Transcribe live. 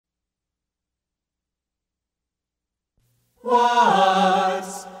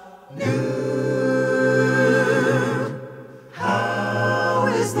What's new? How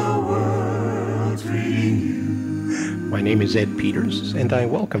is the world treating you? My name is Ed Peters, and I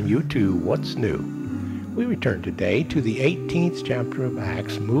welcome you to What's New. We return today to the 18th chapter of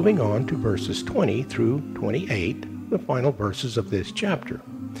Acts, moving on to verses 20 through 28, the final verses of this chapter.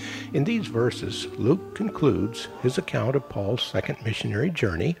 In these verses, Luke concludes his account of Paul's second missionary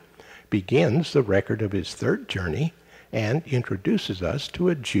journey, begins the record of his third journey, and introduces us to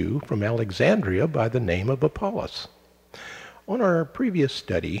a Jew from Alexandria by the name of Apollos. On our previous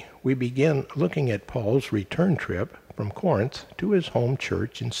study, we began looking at Paul's return trip from Corinth to his home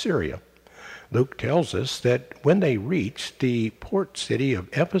church in Syria. Luke tells us that when they reached the port city of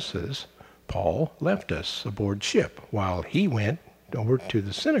Ephesus, Paul left us aboard ship while he went over to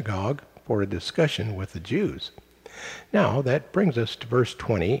the synagogue for a discussion with the Jews. Now that brings us to verse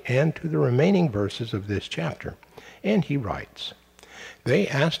 20 and to the remaining verses of this chapter. And he writes, "They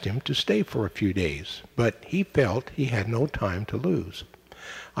asked him to stay for a few days, but he felt he had no time to lose.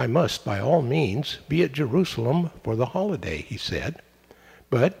 I must by all means be at Jerusalem for the holiday," he said.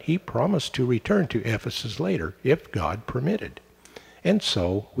 But he promised to return to Ephesus later, if God permitted. And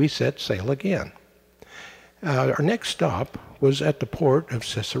so we set sail again. Our next stop was at the port of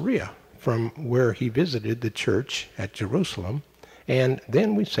Caesarea, from where he visited the church at Jerusalem, and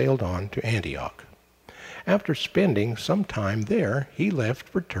then we sailed on to Antioch. After spending some time there, he left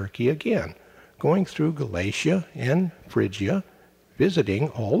for Turkey again, going through Galatia and Phrygia, visiting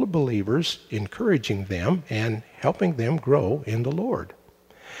all the believers, encouraging them, and helping them grow in the Lord.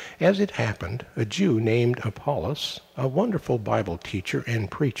 As it happened, a Jew named Apollos, a wonderful Bible teacher and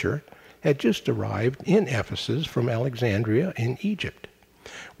preacher, had just arrived in Ephesus from Alexandria in Egypt.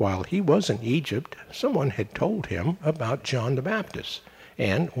 While he was in Egypt, someone had told him about John the Baptist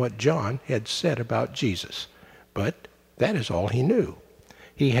and what John had said about Jesus. But that is all he knew.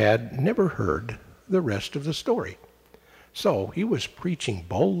 He had never heard the rest of the story. So he was preaching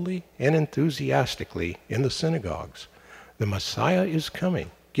boldly and enthusiastically in the synagogues. "The Messiah is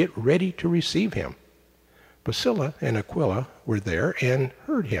coming. Get ready to receive him." Priscilla and Aquila were there and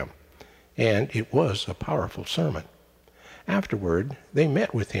heard him, and it was a powerful sermon. Afterward, they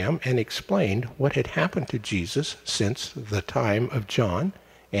met with him and explained what had happened to Jesus since the time of John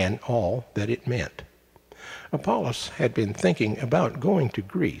and all that it meant. Apollos had been thinking about going to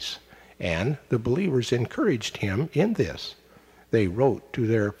Greece, and the believers encouraged him in this. They wrote to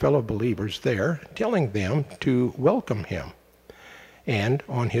their fellow believers there, telling them to welcome him. And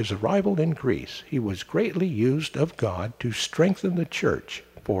on his arrival in Greece, he was greatly used of God to strengthen the church,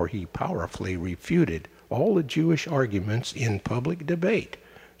 for he powerfully refuted all the Jewish arguments in public debate,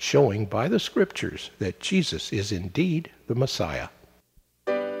 showing by the scriptures that Jesus is indeed the Messiah.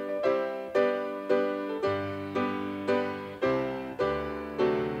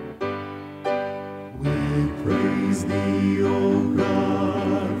 We praise thee, O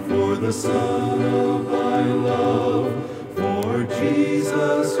God, for the Son of thy love, for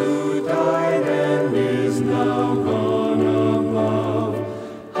Jesus who died and is now gone above.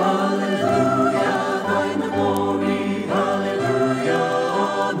 Hallelujah, thine the glory, hallelujah,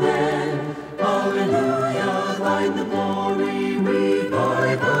 amen. Hallelujah, thine the glory,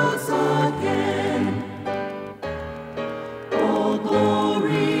 revive us again. All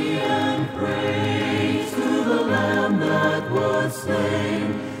glory and praise to the Lamb that was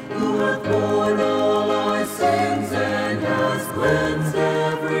slain, who hath borne all our sins and has cleansed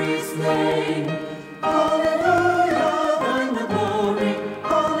every stain. Hallelujah, thine the glory,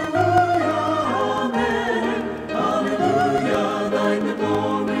 hallelujah, amen. Hallelujah, thine the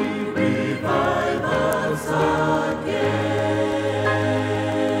glory, revive us again.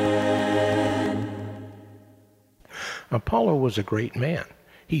 Apollo was a great man.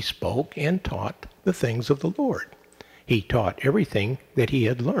 He spoke and taught the things of the Lord. He taught everything that he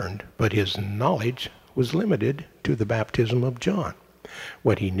had learned, but his knowledge was limited to the baptism of John.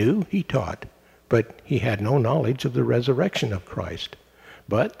 What he knew, he taught, but he had no knowledge of the resurrection of Christ.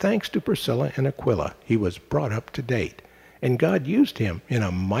 But thanks to Priscilla and Aquila, he was brought up to date, and God used him in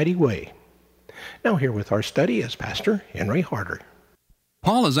a mighty way. Now here with our study is Pastor Henry Harder.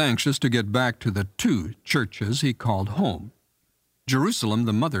 Paul is anxious to get back to the two churches he called home: Jerusalem,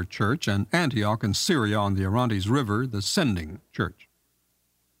 the mother church, and Antioch in Syria on the Orontes River, the sending church.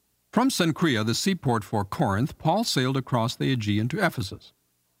 From Cenchrea, the seaport for Corinth, Paul sailed across the Aegean to Ephesus.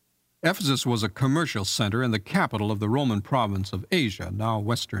 Ephesus was a commercial center and the capital of the Roman province of Asia, now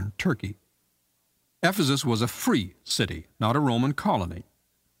western Turkey. Ephesus was a free city, not a Roman colony.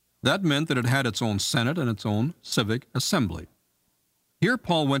 That meant that it had its own senate and its own civic assembly. Here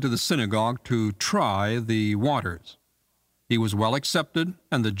Paul went to the synagogue to try the waters. He was well accepted,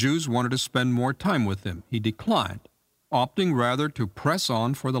 and the Jews wanted to spend more time with him. He declined, opting rather to press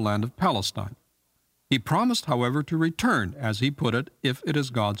on for the land of Palestine. He promised, however, to return, as he put it, if it is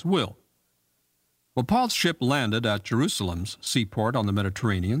God's will. Well, Paul's ship landed at Jerusalem's seaport on the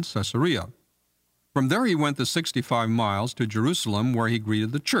Mediterranean, Caesarea. From there he went the 65 miles to Jerusalem, where he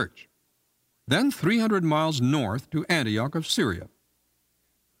greeted the church. Then 300 miles north to Antioch of Syria.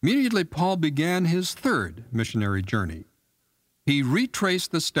 Immediately Paul began his third missionary journey. He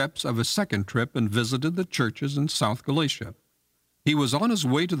retraced the steps of his second trip and visited the churches in South Galatia. He was on his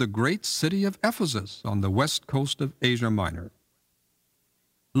way to the great city of Ephesus on the west coast of Asia Minor.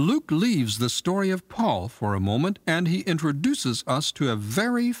 Luke leaves the story of Paul for a moment, and he introduces us to a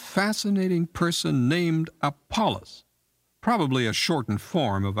very fascinating person named Apollos, probably a shortened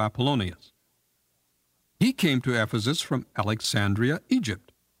form of Apollonius. He came to Ephesus from Alexandria,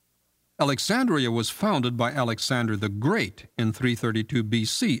 Egypt. Alexandria was founded by Alexander the Great in 332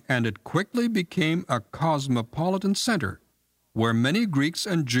 BC, and it quickly became a cosmopolitan center where many Greeks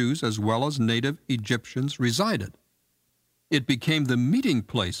and Jews as well as native Egyptians resided. It became the meeting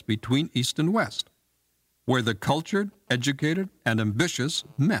place between East and West, where the cultured, educated, and ambitious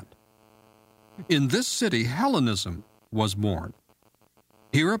met. In this city, Hellenism was born.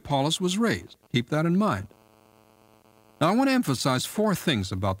 Here Apollos was raised. Keep that in mind. Now, I want to emphasize 4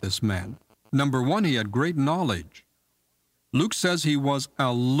 things about this man. Number 1, he had great knowledge. Luke says he was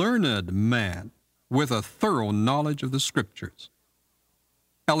a learned man with a thorough knowledge of the Scriptures.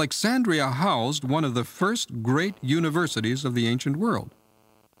 Alexandria housed one of the first great universities of the ancient world.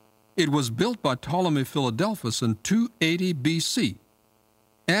 It was built by Ptolemy Philadelphus in 280 BC,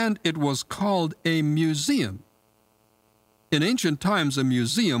 and it was called a museum. In ancient times, a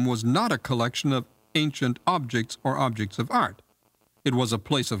museum was not a collection of ancient objects or objects of art. It was a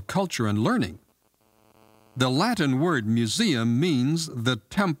place of culture and learning. The Latin word museum means the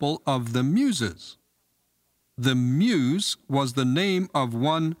temple of the muses. The muse was the name of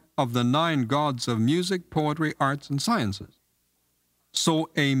one of the 9 gods of music, poetry, arts, and sciences. So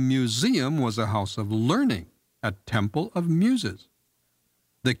a museum was a house of learning, a temple of muses.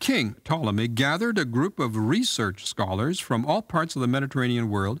 The king, Ptolemy, gathered a group of research scholars from all parts of the Mediterranean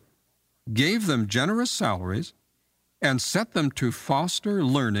world, gave them generous salaries, and set them to foster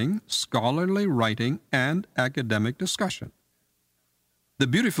learning, scholarly writing, and academic discussion. The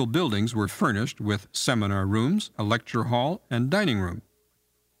beautiful buildings were furnished with seminar rooms, a lecture hall, and dining room.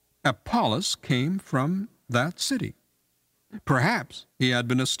 Apollos came from that city. Perhaps he had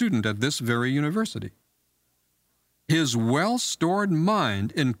been a student at this very university. His well-stored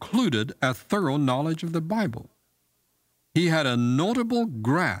mind included a thorough knowledge of the Bible. He had a notable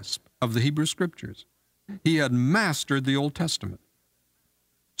grasp of the Hebrew Scriptures. He had mastered the Old Testament.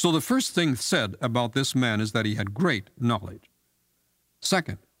 So the first thing said about this man is that he had great knowledge.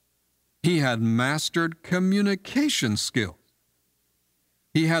 Second, he had mastered communication skills.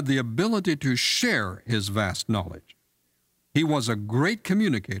 He had the ability to share his vast knowledge. He was a great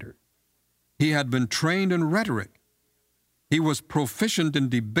communicator. He had been trained in rhetoric. He was proficient in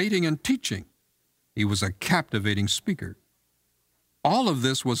debating and teaching. He was a captivating speaker. All of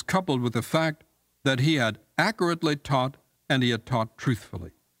this was coupled with the fact that he had accurately taught and he had taught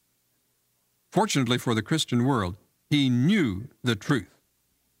truthfully. Fortunately for the Christian world, he knew the truth,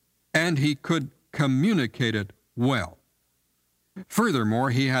 and he could communicate it well. Furthermore,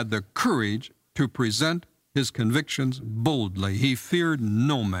 he had the courage to present his convictions boldly. He feared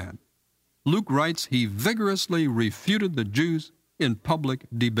no man. Luke writes he vigorously refuted the Jews in public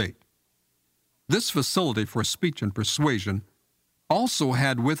debate. This facility for speech and persuasion also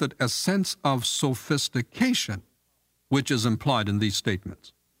had with it a sense of sophistication, which is implied in these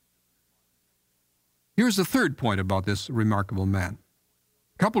statements. Here's the third point about this remarkable man.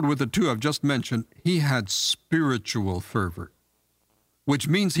 Coupled with the 2 I've just mentioned, he had spiritual fervor, which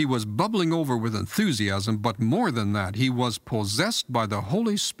means he was bubbling over with enthusiasm, but more than that, he was possessed by the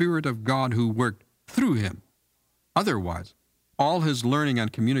Holy Spirit of God who worked through him. Otherwise, all his learning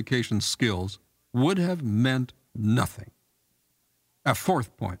and communication skills would have meant nothing. A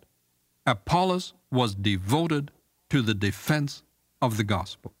fourth point, Apollos was devoted to the defense of the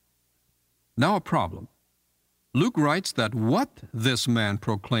gospel. Now a problem. Luke writes that what this man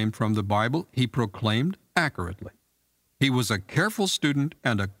proclaimed from the Bible, he proclaimed accurately. He was a careful student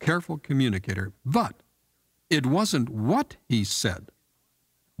and a careful communicator, but it wasn't what he said,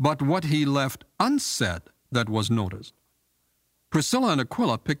 but what he left unsaid that was noticed. Priscilla and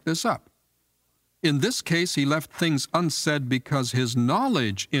Aquila picked this up. In this case, he left things unsaid because his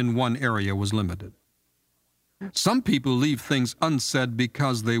knowledge in one area was limited. Some people leave things unsaid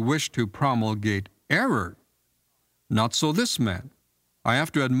because they wish to promulgate error. Not so this man. I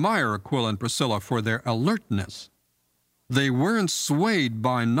have to admire Aquila and Priscilla for their alertness. They weren't swayed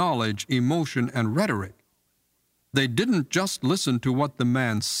by knowledge, emotion, and rhetoric. They didn't just listen to what the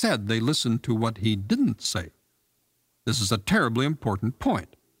man said, they listened to what he didn't say. This is a terribly important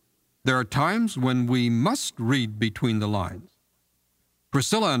point. There are times when we must read between the lines.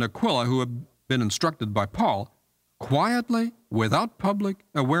 Priscilla and Aquila, who have been instructed by Paul, quietly, without public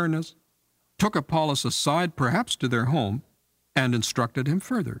awareness, took Apollos aside, perhaps to their home, and instructed him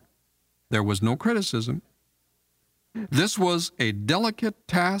further. There was no criticism. This was a delicate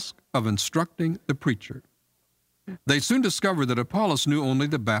task of instructing the preacher. They soon discovered that Apollos knew only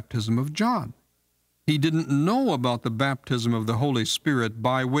the baptism of John. He didn't know about the baptism of the Holy Spirit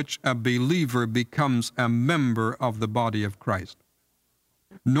by which a believer becomes a member of the body of Christ.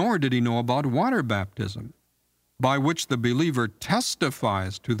 Nor did he know about water baptism, by which the believer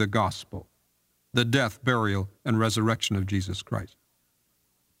testifies to the gospel, the death, burial, and resurrection of Jesus Christ.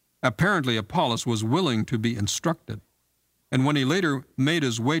 Apparently, Apollos was willing to be instructed, and when he later made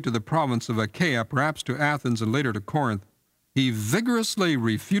his way to the province of Achaia, perhaps to Athens and later to Corinth, he vigorously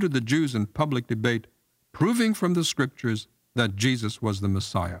refuted the Jews in public debate, proving from the Scriptures that Jesus was the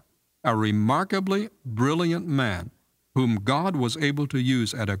Messiah, a remarkably brilliant man whom God was able to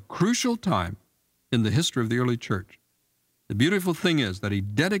use at a crucial time in the history of the early church. The beautiful thing is that he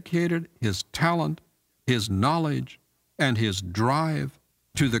dedicated his talent, his knowledge, and his drive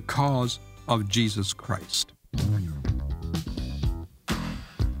to the cause of Jesus Christ.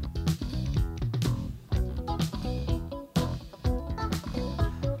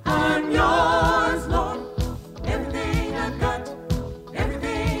 I'm yours, Lord. Everything I've got,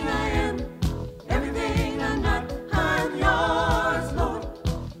 everything I am, everything I'm not. I'm yours, Lord.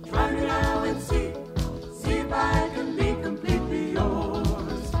 Try me now and see if I can be completely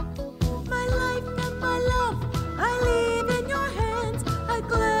yours. My life and my love, I leave in your hands. I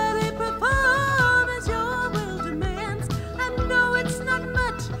gladly perform as your will demands. I know it's not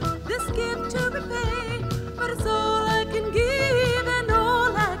much, this gift to repay, but it's all I can give and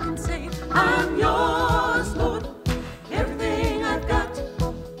all I can say. I'm yours, Lord. Everything I've got,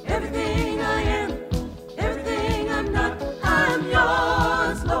 everything I am, everything I'm not. I'm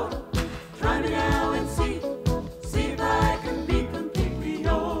yours, Lord. Try me now and see if I can be completely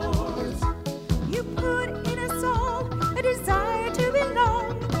yours. You put in us all a desire to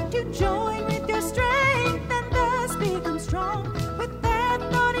belong, to join with your strength and thus become strong. With that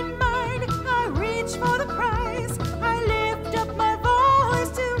thought in mind, I reach for the prize. I lift up my voice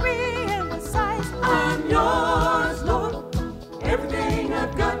to re-emphasize. I'm yours, Lord. Everything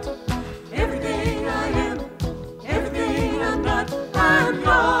I've got, everything I am, everything I'm not. I'm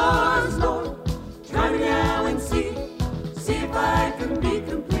yours, Lord. Try me now and see if I can be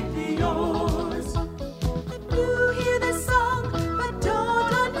completely yours. You hear this song, but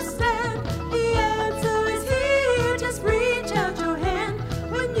don't understand. The answer is here, just reach out your hand.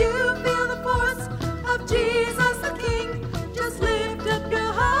 When you feel the force of Jesus the King, just lift up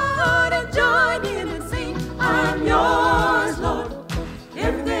your heart and join in and sing. I'm yours, Lord.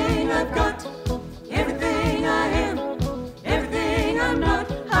 Everything I've got, everything I am, everything I'm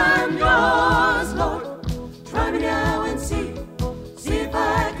not. I'm yours, Lord. Try me now and see if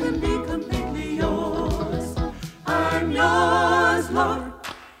I can be completely yours. I'm yours, Lord.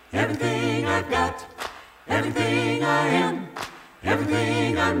 Everything I've got, everything I am,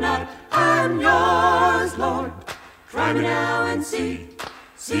 everything I'm not. I'm yours, Lord. Try me now and see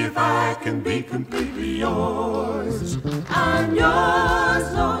if I can be completely yours. I'm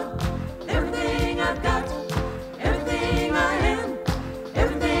yours, Lord. Everything I've got, everything I am,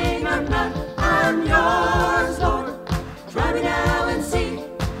 everything I'm not. I'm yours, Lord. Try me now and see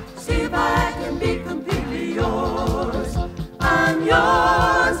if I can be completely yours. I'm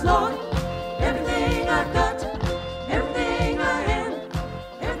yours, Lord. Everything I've got, everything I am,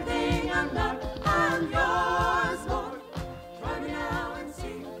 everything I'm not. I'm yours, Lord. Try me now and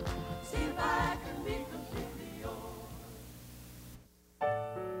see if I can be completely yours.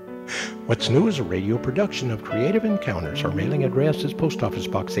 What's New is a radio production of Creative Encounters. Our mailing address is Post Office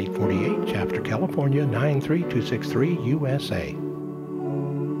Box 848, Shafter, California 93263, USA.